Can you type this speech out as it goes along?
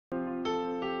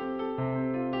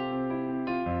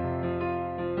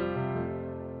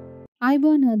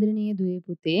ආයුබෝවන් ආදරණීය දුවේ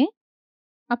පුතේ.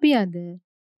 අපි අද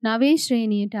 9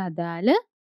 ශ්‍රේණියට අදාළ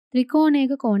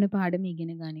ත්‍රිකෝණයක කෝණ පාඩම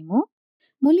ඉගෙන ගනිමු.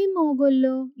 මුලින්ම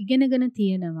ඕගොල්ලෝ ඉගෙනගෙන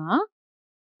තියෙනවා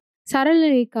සරල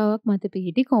රේඛාවක් මත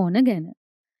පිහිටි කෝණ ගැන.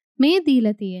 මේ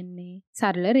දීලා තියෙන්නේ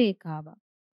සරල රේඛාවක්.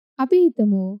 අපි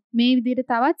හිතමු මේ විදිහට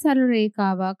තවත් සරල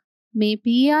රේඛාවක් මේ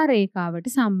PR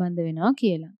රේඛාවට සම්බන්ධ වෙනවා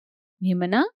කියලා.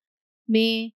 එහෙමනම්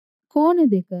මේ කෝණ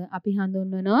දෙක අපි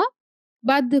හඳුන්වනවා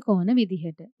බද්ධ කෝණ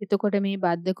විදිහට. එතකොට මේ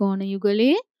බද්ධ කෝණ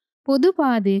යුගලයේ පොදු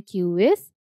පාදය QS,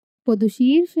 පොදු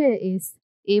ශීර්ෂය S,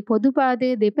 ඒ පොදු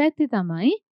පාදයේ දෙපැත්තේ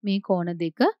තමයි මේ කෝණ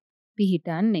දෙක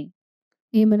පිහිටන්නේ.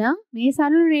 එහෙමනම් මේ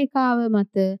සරල රේඛාව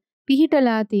මත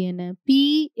පිහිටලා තියෙන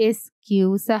PSQ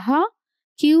සහ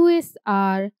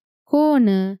QSR කෝණ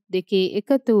දෙකේ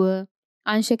එකතුව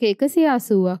අංශක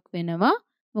 180ක් වෙනවා.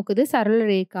 මොකද සරල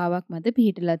රේඛාවක් මත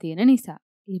පිහිටලා තියෙන නිසා.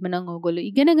 එහෙමනම් ඕගොල්ලෝ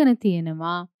ඉගෙනගෙන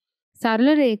තියෙනවා සරල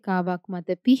රේඛාවක්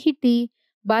මත පිහිටි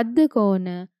බද්ධ කෝණ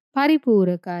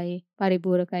පරිපූරකයි.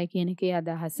 පරිපූරකයි කියන එකේ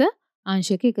අදහස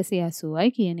අංශක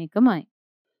 180යි කියන එකමයි.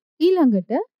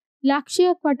 ඊළඟට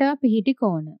ලක්ෂයක් වටා පිහිටි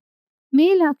කෝණ.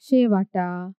 මේ ලක්ෂය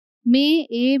වටා මේ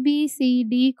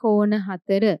ABCD කෝණ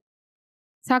හතර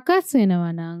සකස්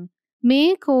වෙනවා නම්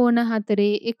මේ කෝණ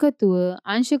හතරේ එකතුව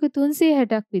අංශක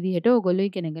 360ක් විදිහට ඕගොල්ලෝ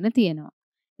ඉගෙනගෙන තියෙනවා.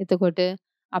 එතකොට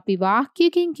අපි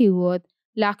වාක්‍යයකින් කිව්වොත්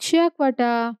ලක්ෂයක්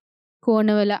වටා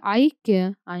කෝණවල ඓක්‍ය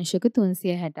අංශක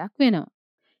 360ක් වෙනවා.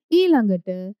 ඊළඟට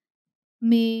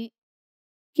මේ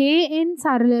KN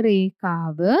සරල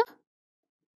රේඛාව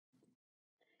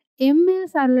ML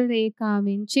සරල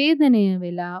රේඛාවෙන් ඡේදනය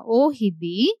වෙලා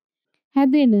ඕහිදී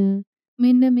හැදෙන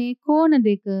මෙන්න මේ කෝණ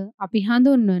දෙක අපි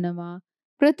හඳුන්වනවා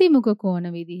ප්‍රතිමුඛ කෝණ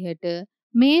විදිහට.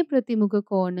 මේ ප්‍රතිමුඛ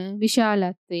කෝණ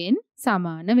විශාලත්වයෙන්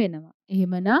සමාන වෙනවා.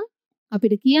 එහෙමනම්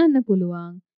අපිට කියන්න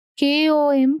පුළුවන්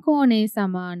KOM කෝණය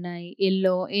සමානයි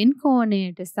LON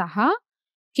කෝණයට සහ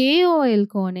KOL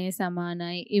කෝණය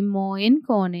සමානයි MON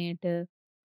කෝණයට.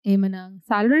 එහෙමනම්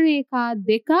සරල රේඛා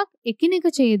දෙකක් එකිනෙක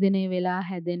ඡේදනය වෙලා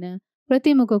හැදෙන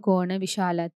ප්‍රතිමුඛ කෝණ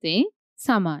විශාලත්වයෙන්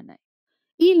සමානයි.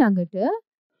 ඊළඟට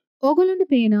ඕගොල්ලන්ට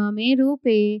පේනවා මේ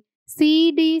රූපේ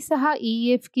CD සහ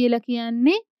EF කියලා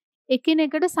කියන්නේ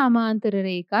එකිනෙකට සමාන්තර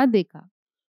රේඛා දෙකක්.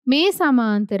 මේ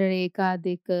සමාන්තර රේඛා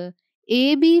දෙක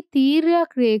AB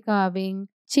තීර්යක් රේඛාවෙන්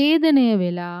ඡේදනය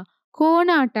වෙලා කෝණ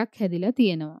 8ක් හැදිලා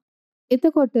තියෙනවා.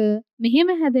 එතකොට මෙහෙම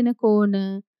හැදෙන කෝණ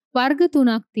වර්ග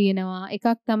තුනක් තියෙනවා. එකක්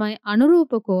තමයි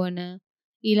අනුරූප කෝණ,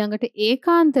 ඊළඟට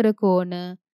ඒකාන්තර කෝණ,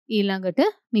 ඊළඟට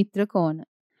මිත්‍ර කෝණ.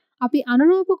 අපි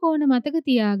අනුරූප කෝණ මතක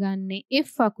තියාගන්නේ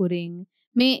F අකුරෙන්.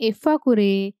 මේ F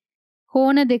අකුරේ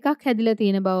කෝණ දෙකක් හැදිලා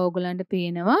තියෙන බව ඕගලන්ට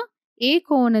පේනවා. ඒ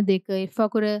කෝණ දෙක F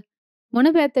අකුර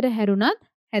මොන පැත්තට හැරුණත්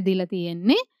හැදිලා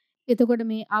තියෙන්නේ. එතකොට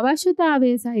මේ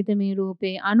අවශ්‍යතාවයේ සහිත මේ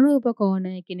රූපේ අනුරූප කෝණ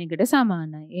එකිනෙකට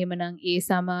සමානයි. එහෙමනම් A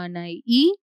සමානයි E,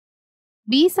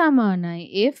 B සමානයි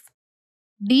F,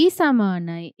 D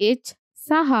සමානයි H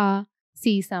සහ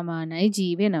C සමානයි G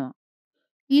වෙනවා.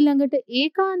 ඊළඟට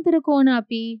ඒකාන්තර කෝණ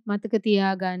අපි මතක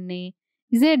තියාගන්නේ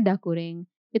Z අකුරෙන්.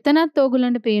 එතනත්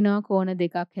ඕගලන්ට පේනවා කෝණ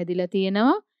දෙකක් හැදිලා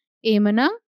තියෙනවා.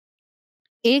 එහෙමනම්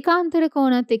ඒකාන්තර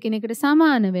කෝණත් එකිනෙකට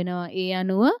සමාන වෙනවා. ඒ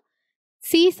අනුව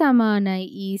C සමානයි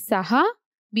E සහ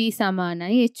B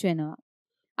සමානයි H වෙනවා.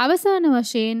 අවසාන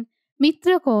වශයෙන්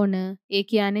මිත්‍ර කෝණ, ඒ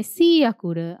කියන්නේ C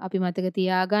අකුර අපි මතක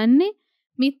තියාගන්නේ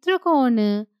මිත්‍ර කෝණ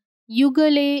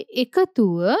යුගලයේ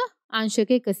එකතුව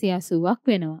අංශක 180ක්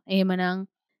වෙනවා. එහෙමනම්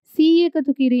C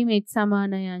එකතු කිරීම H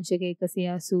සමානයි අංශක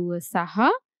 180 සහ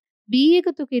B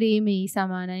එකතු කිරීම E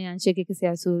සමානයි අංශක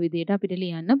 180 විදිහට අපිට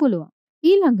ලියන්න පුළුවන්.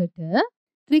 ඊළඟට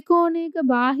ත්‍රිකෝණයක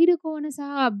බාහිර කෝණ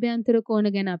සහ අභ්‍යන්තර කෝණ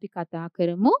ගැන අපි කතා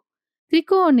කරමු.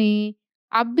 ත්‍රිකෝණේ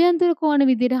අභ්‍යන්තර කෝණ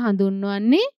විදිහට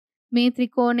හඳුන්වන්නේ මේ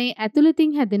ත්‍රිකෝණේ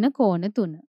ඇතුළතින් හැදෙන කෝණ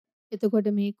තුන. එතකොට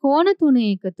මේ කෝණ තුනේ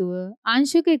එකතුව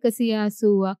අංශක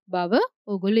 180ක් බව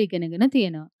ඕගොල්ලෝ ඉගෙනගෙන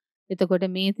තියෙනවා. එතකොට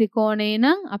මේ ත්‍රිකෝණේ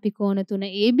නම් අපි කෝණ තුන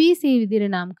ABC විදිහට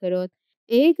නම් කරොත්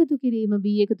A එකතු කිරීම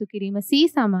B එකතු කිරීම C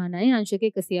සමානයි අංශක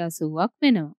 180ක්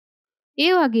වෙනවා.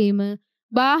 ඒ වගේම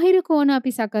බාහිර කෝණ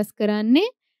අපි සකස් කරන්නේ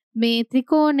මේ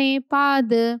ත්‍රිකෝණේ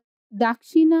පාද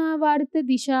දක්ෂිනාවර්ත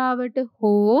දිශාවට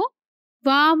හෝ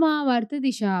වාමාවර්ත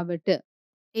දිශාවට.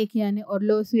 ඒ කියන්නේ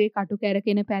ඔර්ලෝසුවේ කටු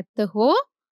කැරකෙන පැත්ත හෝ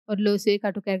ඔර්ලෝසුවේ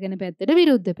කටු කැරකෙන පැත්තට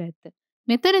විරුද්ධ පැත්ත.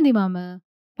 මෙතනදී මම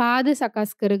පාද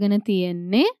සකස් කරගෙන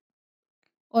තියෙන්නේ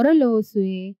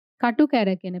ඔර්ලෝසුවේ කටු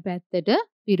කැරකෙන පැත්තට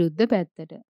විරුද්ධ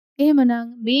පැත්තට. එහෙමනම්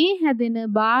මේ හැදෙන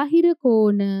බාහිර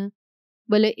කෝණ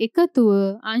වල එකතුව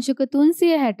අංශක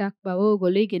 360ක් බව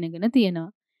ඕගොල්ලෝ ඉගෙනගෙන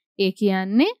තියෙනවා. ඒ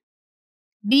කියන්නේ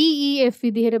DEF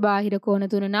විදිහට බාහිර කෝණ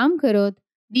තුන නම් කරොත්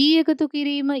D එකතු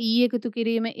කිරීම E එකතු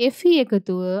කිරීම FE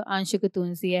එකතුව අංශක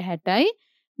 360යි.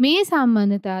 මේ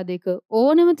සම්බන්ධතා දෙක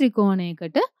ඕනම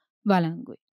ත්‍රිකෝණයකට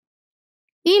වළංගුයි.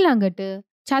 ඊළඟට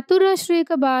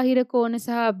චතුරශ්‍රයක බාහිර කෝණ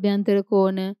සහ අභ්‍යන්තර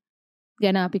කෝණ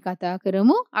ගැන අපි කතා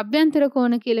කරමු. අභ්‍යන්තර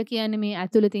කෝණ කියලා කියන්නේ මේ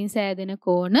ඇතුළතින් සෑදෙන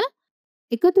කෝණ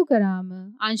එකතු කරාම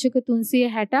අංශක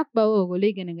 360ක් බව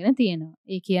ඔයගොල්ලෝ ඉගෙනගෙන තියෙනවා.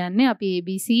 ඒ කියන්නේ අපි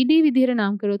ABCD විදිහට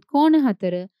නම් කරොත් කෝණ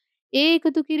හතර A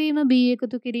එකතු කිරීම B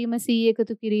එකතු කිරීම C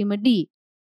එකතු කිරීම D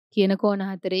කියන කෝණ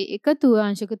හතරේ එකතුව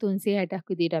අංශක 360ක්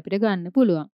විදිහට අපිට ගන්න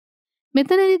පුළුවන්.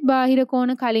 මෙතනදිත් බාහිර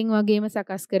කෝණ කලින් වගේම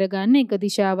සකස් කරගන්න එක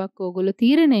දිශාවක් ඕගොල්ලෝ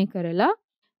තීරණය කරලා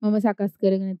මම සකස්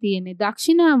කරගෙන තියෙන්නේ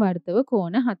දක්ෂිණාවර්තව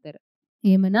කෝණ හතර.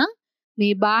 එහෙමනම්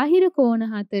මේ බාහිර කෝණ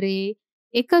හතරේ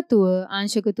එකතුව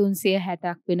අංශක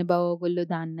 360ක් වෙන බව ඔයගොල්ලෝ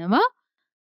දන්නවා.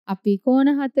 අපි කෝණ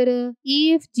හතර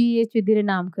EFGH විදිහට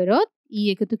නම් කරොත් E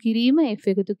එකතු කිරීම F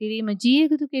එකතු කිරීම G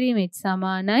එකතු කිරීම H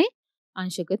සමානයි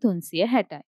අංශක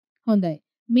 360යි. හොඳයි.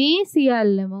 මේ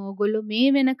සියල්ලම ඔයගොල්ලෝ මේ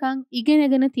වෙනකන්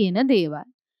ඉගෙනගෙන තියෙන දේවල්.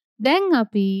 දැන්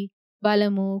අපි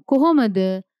බලමු කොහොමද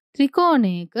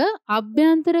ත්‍රිකෝණයක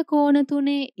අභ්‍යන්තර කෝණ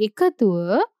තුනේ එකතුව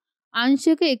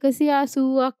අංශක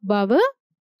 180ක් බව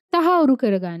තහවුරු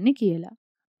කරගන්නේ කියලා.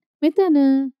 මෙතන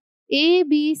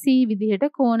ABC විදිහට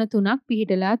කෝණ තුනක්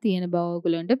පිහිටලා තියෙන බව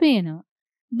ඔයගොල්ලන්ට පේනවා.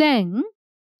 දැන්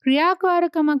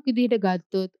ක්‍රියාකාරකමක් විදිහට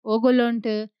ගත්තොත් ඕගොල්ලන්ට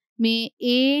මේ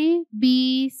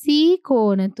ABC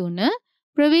කෝණ තුන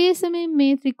ප්‍රවේශමෙන්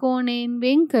මේ ත්‍රිකෝණයෙන්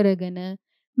වෙන් කරගෙන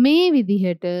මේ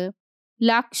විදිහට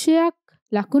ලක්ෂයක්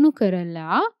ලකුණු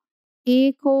කරලා ඒ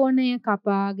කෝණය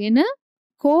කපාගෙන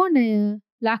කෝණය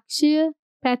ලක්ෂය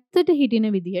පැත්තට හිටින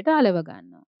විදිහට අලව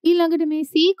ගන්නවා. ඊළඟට මේ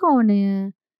C කෝණය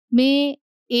මේ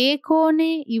A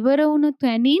කෝණේ ඉවර වුණු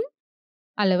තැනින්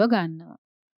අලව ගන්නවා.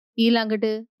 ඊළඟට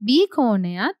B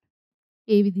කෝණයත්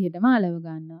ඒ විදිහටම අලව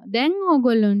ගන්නවා. දැන්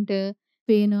ඕගොල්ලන්ට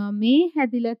පේනවා මේ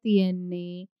හැදිලා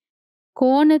තියෙන්නේ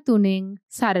කෝණ තුනෙන්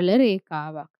සරල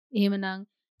රේඛාවක්. එහෙමනම්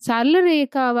සරල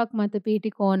රේඛාවක් මත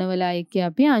පිහිටි කෝණවල ඓක්‍ය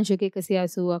අපි අංශක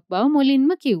 180ක් බව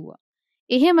මුලින්ම කිව්වා.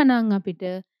 එහෙමනම් අපිට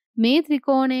මේ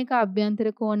ත්‍රිකෝණයක අභ්‍යන්තර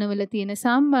කෝණවල තියෙන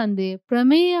සම්බන්ධය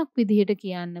ප්‍රමේයයක් විදිහට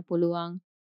කියන්න පුළුවන්.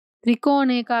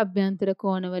 ත්‍රිකෝණයක අභ්‍යන්තර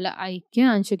කෝණවල ඓක්‍ය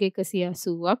අංශක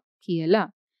 180ක් කියලා.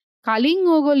 කලින්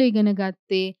ඕගොල්ලෝ ඉගෙන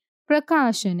ගත්තේ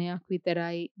ප්‍රකාශනයක්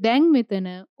විතරයි. දැන් මෙතන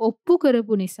ඔප්පු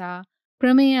කරපු නිසා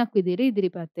ප්‍රමේයයක් විදිහට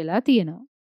ඉදිරිපත් වෙලා තියෙනවා.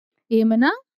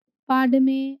 එහෙමනම්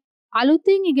පාඩමේ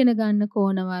අලුතින් ඉගෙන ගන්න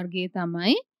කෝණ වර්ගය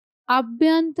තමයි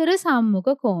අභ්‍යන්තර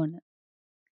සම්මුඛ කෝණ.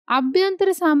 අභ්‍යන්තර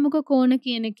සම්මුඛ කෝණ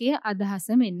කියන එකේ අදහස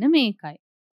මෙන්න මේකයි.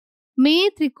 මේ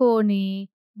ත්‍රිකෝණේ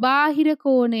බාහිර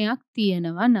කෝණයක්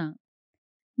තියෙනවා නම්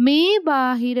මේ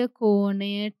බාහිර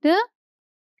කෝණයට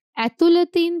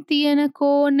ඇතුළතින් තියෙන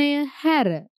කෝණය හැර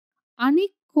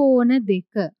අනික් කෝණ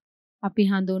දෙක අපි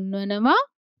හඳුන්වනවා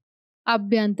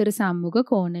අභ්‍යන්තර සම්මුඛ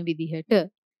කෝණ විදිහට.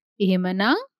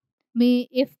 එහෙමනම් මේ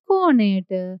F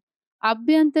කෝණයට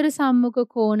අභ්‍යන්තර සම්මුඛ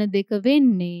කෝණ දෙක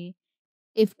වෙන්නේ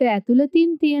Fට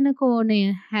ඇතුළතින් තියෙන කෝණය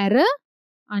හැර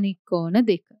අනික් කෝණ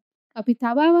දෙක. අපි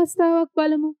තව අවස්ථාවක්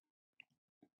බලමු.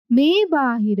 මේ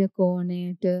බාහිර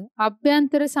කෝණයට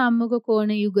අභ්‍යන්තර සම්මුඛ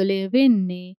කෝණ යුගලය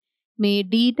වෙන්නේ මේ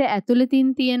Dට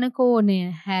ඇතුළතින් තියෙන කෝණය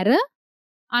හැර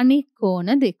අනික්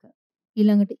කෝණ දෙක.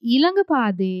 ඊළඟට ඊළඟ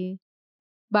පාදයේ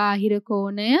බාහිර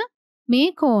කෝණය මේ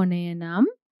කෝණය නම්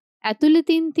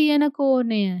ඇතුළතින් තියෙන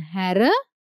කෝණය හැර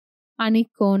අනික්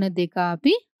කෝණ දෙක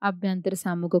අපි අභ්‍යන්තර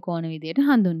සම්මුඛ කෝණ විදිහට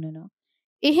හඳුන්වනවා.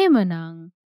 එහෙමනම්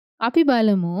අපි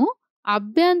බලමු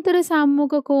අභ්‍යන්තර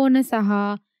සම්මුඛ කෝණ සහ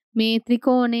මේ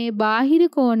ත්‍රිකෝණයේ බාහිර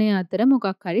කෝණය අතර මොකක්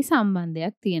හරි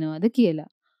සම්බන්ධයක් තියෙනවද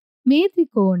කියලා. මේ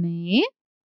ත්‍රිකෝණයේ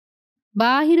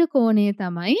බාහිර කෝණය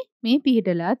තමයි මේ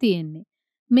පිහිටලා තියෙන්නේ.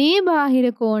 මේ බාහිර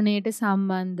කෝණයට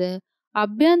සම්බන්ධ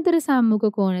අභ්‍යන්තර සම්මුඛ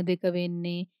කෝණ දෙක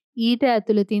වෙන්නේ ඊට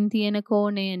ඇතුළතින් තියෙන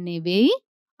කෝණය නෙවෙයි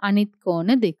අනිත් කෝණ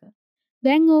දෙක.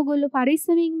 දැන් ඕගොල්ලෝ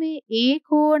පරිස්සමින් මේ A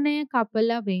කෝණය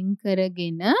කපලා වෙන්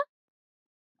කරගෙන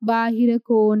බාහිර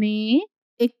කෝණේ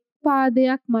එක්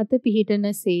පාදයක් මත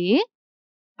පිහිටනසේ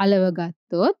අලව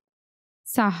ගත්තොත්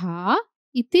සහ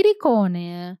ඉතිරි කෝණය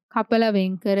කපලා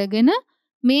වෙන් කරගෙන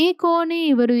මේ කෝණේ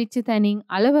ඉවර වෙච්ච තැනින්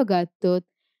අලව ගත්තොත්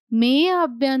මේ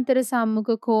අභ්‍යන්තර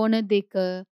සම්මුඛ කෝණ දෙක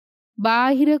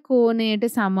බාහිර කෝණයට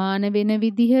සමාන වෙන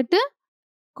විදිහට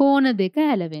කෝණ දෙක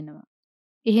ඇලවෙනවා.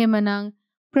 එහෙමනම්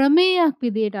ප්‍රමේයයක්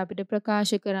විදිහට අපිට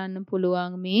ප්‍රකාශ කරන්න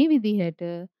පුළුවන් මේ විදිහට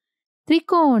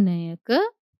ත්‍රිකෝණයක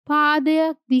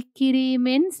පාදයක් දික්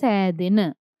කිරීමෙන් සෑදෙන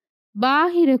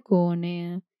බාහිර කෝණය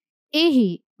එහි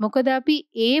මොකද අපි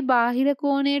ඒ බාහිර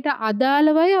කෝණයට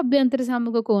අදාළවයි අභ්‍යන්තර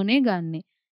සම්මුඛ කෝණය ගන්නෙ.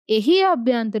 එහි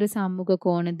අභ්‍යන්තර සම්මුඛ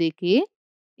කෝණ දෙකේ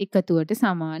එකතුවට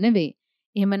සමාන වේ.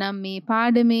 එහෙමනම් මේ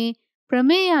පාඩමේ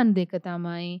ප්‍රමේයන් දෙක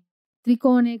තමයි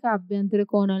ත්‍රිකෝණයක අභ්‍යන්තර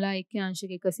කෝණවල ඓක්‍ය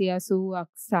අංශක 180ක්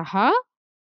සහ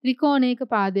ත්‍රිකෝණයක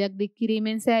පාදයක් දික්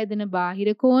කිරීමෙන් සෑදෙන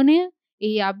බාහිර කෝණය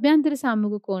එහි අභ්‍යන්තර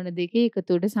සම්මුඛ කෝණ දෙකේ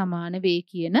එකතුවට සමාන වේ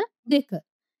කියන දෙක.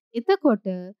 එතකොට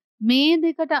මේ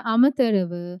දෙකට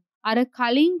අමතරව අර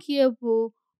කලින් කියපු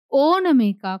ඕනම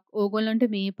එකක් ඕගොල්ලන්ට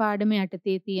මේ පාඩම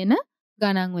යටතේ තියෙන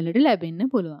ගණන් වලට ලැබෙන්න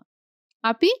පුළුවන්.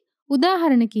 අපි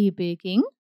උදාහරණ කිහිපයකින්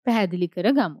පැහැදිලි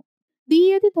කරගමු. දී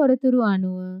ඇති තොරතුරු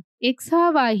අනුව x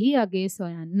හා y හි අගය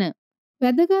සොයන්න.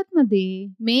 වැදගත්ම දේ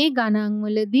මේ ගණන්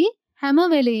වලදී හැම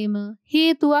වෙලේම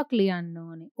හේතුවක් ලියන්න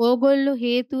ඕනේ. ඕගොල්ලෝ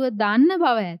හේතුව දන්න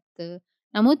බව ඇත්ත.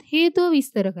 නමුත් හේතුව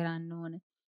විස්තර කරන්න ඕනේ.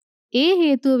 ඒ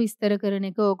හේතුව විස්තර කරන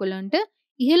එක ඕගොල්ලන්ට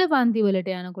ඉහළ පන්ති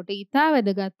වලට යනකොට ඉතා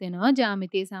වැදගත් වෙනවා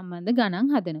ජ්‍යාමිතිය සම්බන්ධ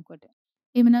ගණන් හදනකොට.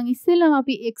 එහෙනම් ඉස්සෙල්ලාම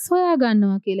අපි x හොයා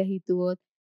ගන්නවා කියලා හිතුවොත්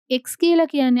x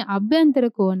කියලා කියන්නේ අභ්‍යන්තර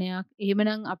කෝණයක්.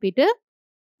 එහෙමනම් අපිට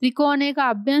ත්‍රිකෝණයක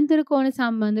අභ්‍යන්තර කෝණ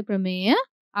සම්බන්ධ ප්‍රමේය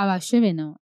අවශ්‍ය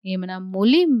වෙනවා. එහෙමනම්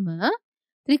මුලින්ම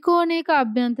ත්‍රිකෝණයක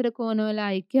අභ්‍යන්තර කෝණවල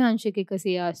ඓක්‍ය අංශක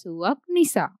 180ක්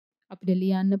නිසා අපිට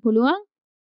ලියන්න පුළුවන්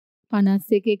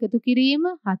 51 එකතු කිරීම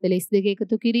 42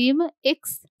 එකතු කිරීම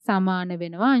x සමාන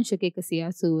වෙනවා අංශක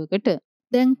 180කට.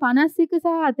 දැන් 51 සහ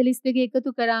 42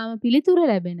 එකතු කරාම පිළිතුර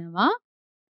ලැබෙනවා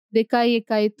 2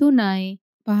 1 3යි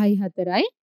 5යි 4යි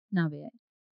 9යි.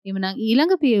 එhmenan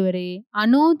ඊළඟ පියවරේ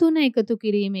 93 එකතු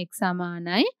කිරීම x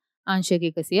සමානයි අංශක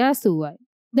 180යි.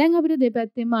 දැන් අපිට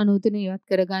දෙපැත්තෙන්ම 93 ඉවත්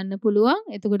කරගන්න පුළුවන්.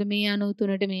 එතකොට මේ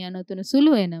 93ට මේ 93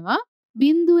 සුළු වෙනවා.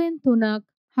 බිංදුවෙන් 3ක්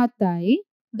 7යි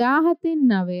 17න්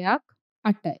 9ක්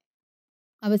 8යි.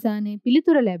 අවසානයේ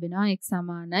පිළිතුර ලැබෙනවා x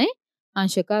සමානයි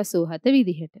අංශක 87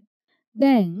 විදිහට.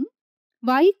 දැන්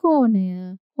y කෝණය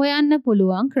හොයන්න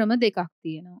පුළුවන් ක්‍රම දෙකක්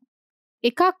තියෙනවා.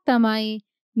 එකක් තමයි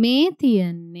මේ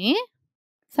තියන්නේ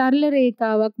සරල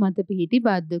රේඛාවක් මත පිහිටි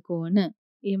බද්ධ කෝණ.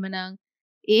 එහෙමනම්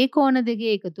ඒ කෝණ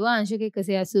දෙකේ එකතුව අංශක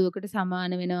 180කට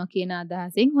සමාන වෙනවා කියන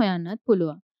අදහසින් හොයන්නත්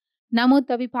පුළුවන්.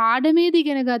 නමුත් අපි පාඩමේදී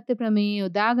ඉගෙන ගත්ත ප්‍රමේය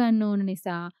යොදා ගන්න ඕන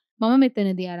නිසා මම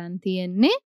මෙතනදී අරන්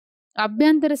තියෙන්නේ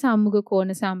අභ්‍යන්තර සම්මුඛ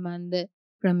කෝණ සම්බන්ධ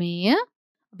ප්‍රමේය.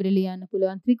 අපිට ලියන්න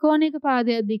පුළුවන් ත්‍රිකෝණයක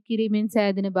පාදයක් දික් කිරීමෙන්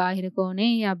සෑදෙන බාහිර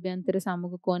කෝණයේ අභ්‍යන්තර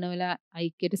සම්මුඛ කෝණවල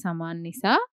ඓක්‍යයට සමාන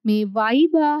නිසා මේ y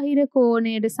බාහිර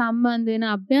කෝණයට සම්බන්ධ වෙන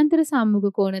අභ්‍යන්තර සම්මුඛ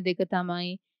කෝණ දෙක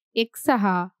තමයි x සහ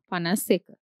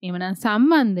 51. එහෙමනම්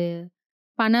සම්බන්ධය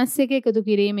 51 එකතු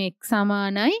කිරීම x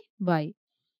සමානයි y.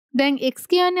 දැන් x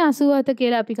කියන්නේ 87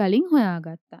 කියලා අපි කලින්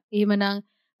හොයාගත්තා. එහෙමනම්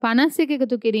 51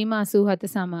 එකතු කිරීම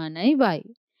 87 සමානයි y.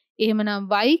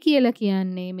 එහෙමනම් y කියලා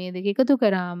කියන්නේ මේ දෙක එකතු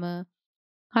කරාම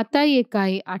 7යි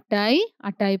 1යි 8යි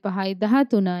 8යි 5යි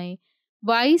 13යි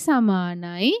y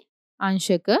සමානයි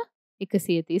අංශක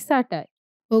 138යි.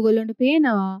 ඕගොල්ලන්ට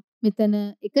පේනවා මෙතන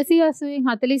 180න්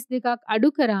 42ක්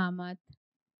අඩු කරාමත්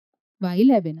y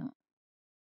ලැබෙනවා.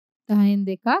 10න්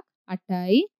 2ක්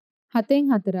 8යි 7න්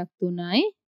 4ක් 3යි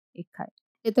 1යි.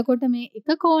 එතකොට මේ එක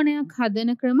කෝණයක්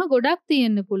හදන ක්‍රම ගොඩක්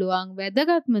තියෙන්න පුළුවන්.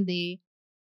 වැදගත්ම දේ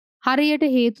හරියට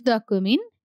හේතු දක්වමින්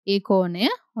ඒ කෝණය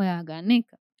හොයාගන්න එක.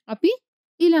 අපි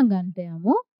ඊළඟට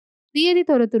යමු. දියරි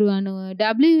තොරතුරු අනුව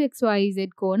WXYZ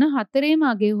කෝණ හතරේම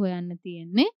අගය හොයන්න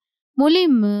තියෙන්නේ.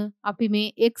 මුලින්ම අපි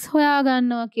මේ x හොයා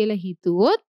ගන්නවා කියලා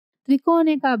හිතුවොත්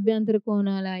ත්‍රිකෝණයක අභ්‍යන්තර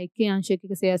කෝණවල ඓක්‍ය අංශක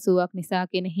 180ක් නිසා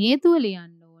කියන හේතුව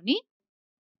ලියන්න ඕනි.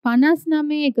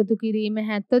 59 එකතු කිරීම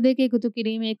 72 එකතු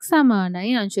කිරීම x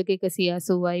සමානයි අංශක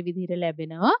 180යි විදිහට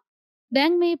ලැබෙනවා.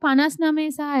 දැන් මේ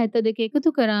 59 සහ 72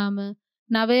 එකතු කරාම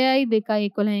 9යි 2යි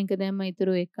 11න් එක දැම්ම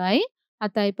ඉතුරු 1යි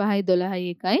 7යි 5යි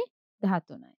 12යි 1යි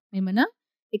 13යි. මෙමනම්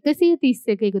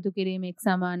 131 එකතු කිරීම x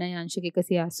සමානයි අංශක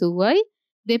 180යි.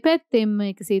 දෙපැත්තෙන්ම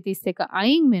 131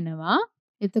 අයින් වෙනවා.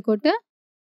 එතකොට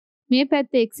මේ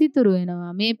පැත්තේ x ඉතුරු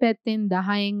වෙනවා. මේ පැත්තෙන්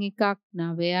 10න් එකක්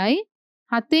 9යි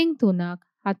 7න් 3ක්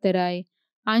 4යි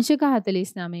අංශක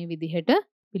 49 විදිහට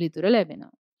පිළිතුර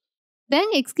ලැබෙනවා. දැන්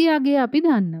x කියාගේ අපි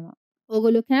දන්නවා.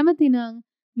 ඕගොල්ලෝ කැමති නම්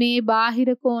මේ බාහිර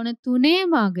කෝණ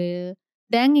තුනේම අගය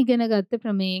දැන් ඉගෙන ගත්ත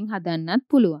ප්‍රමේයෙන් හදන්නත්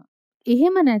පුළුවන්.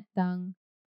 එහෙම නැත්නම්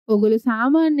ඕගොල්ලෝ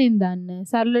සාමාන්‍යයෙන් දන්න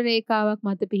සරල රේඛාවක්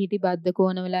මත පිහිටි බද්ධ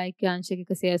කෝණවල ඓක්‍ය අංශක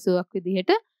 180ක්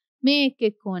විදිහට මේ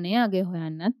එක් කෝණයේ අගය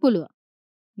හොයන්නත් පුළුවන්.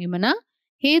 එමනම්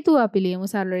හේතුව අපි ලියමු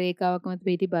සරල රේඛාවක් මත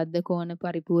පිහිටි බද්ධ කෝණ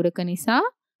පරිපූරක නිසා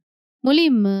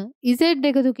මුලින්ම z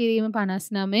එකතු කිරීම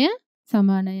 59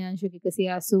 සමානයි අංශක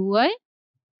 180යි.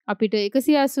 අපිට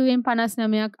 180න්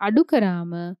 59ක් අඩු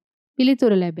කරාම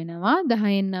පිළිතුර ලැබෙනවා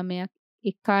 10න් 9ක්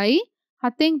 1යි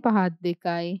 7න් 5ක්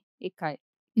 2යි 1යි.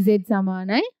 z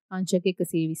සමානයි අංශක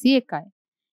 121යි.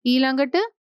 ඊළඟට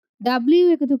w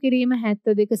එකතු කිරීම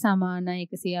 72 සමානයි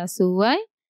 180යි.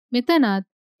 මෙතනත්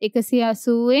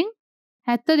 180න්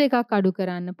 72ක් අඩු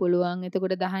කරන්න පුළුවන්.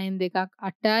 එතකොට 10න් 2ක්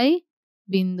 8යි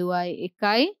බිංදුවයි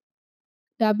 1යි.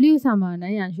 w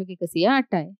සමානයි අංශක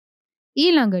 108යි.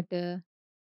 ඊළඟට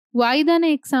y ධන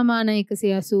x සමාන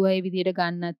 180යි විදිහට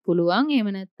ගන්නත් පුළුවන්. එහෙම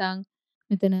නැත්නම්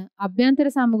මෙතන අභ්‍යන්තර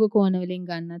සමග කෝණ වලින්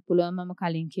ගන්නත් පුළුවන්. මම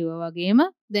කලින් කිව්වා වගේම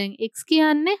දැන් x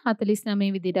කියන්නේ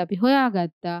 49 විදිහට අපි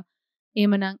හොයාගත්තා.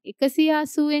 එහෙමනම්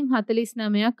 180න්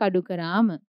 49ක් අඩු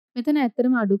කරාම මෙතන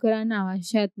ඇත්තටම අඩු කරන්න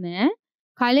අවශ්‍යත් නැහැ.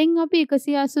 කලින් අපි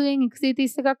 180න්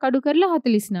 131ක් අඩු කරලා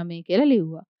 49 කියලා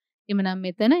ලිව්වා. එහෙමනම්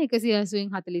මෙතන 180න්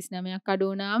 49ක් අඩු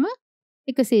වුණාම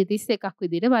 131ක්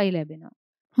විදිහට y ලැබෙනවා.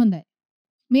 හොඳයි.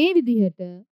 මේ විදිහට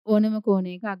ඕනම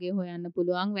කෝණයක අගය හොයන්න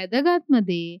පුළුවන්. වැදගත්ම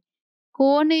දේ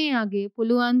කෝණයේ අගය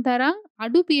පුළුවන් තරම්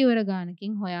අඩු පියවර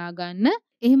ගානකින් හොයාගන්න.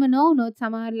 එහෙම නොවුනොත්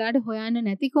සමහරලාට හොයන්න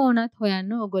නැති කෝණත්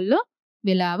හොයන්න ඕගොල්ලෝ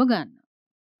වෙලාව ගන්නවා.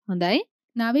 හොඳයි.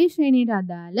 9 ශ්‍රේණියට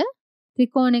අදාළ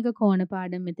ත්‍රිකෝණික කෝණ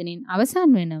පාඩම මෙතනින්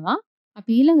අවසන් වෙනවා.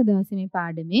 අපි ඊළඟ දවසේ මේ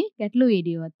පාඩමේ ගැටළු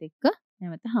වීඩියෝවත් එක්ක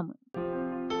නැවත හමු වෙමු.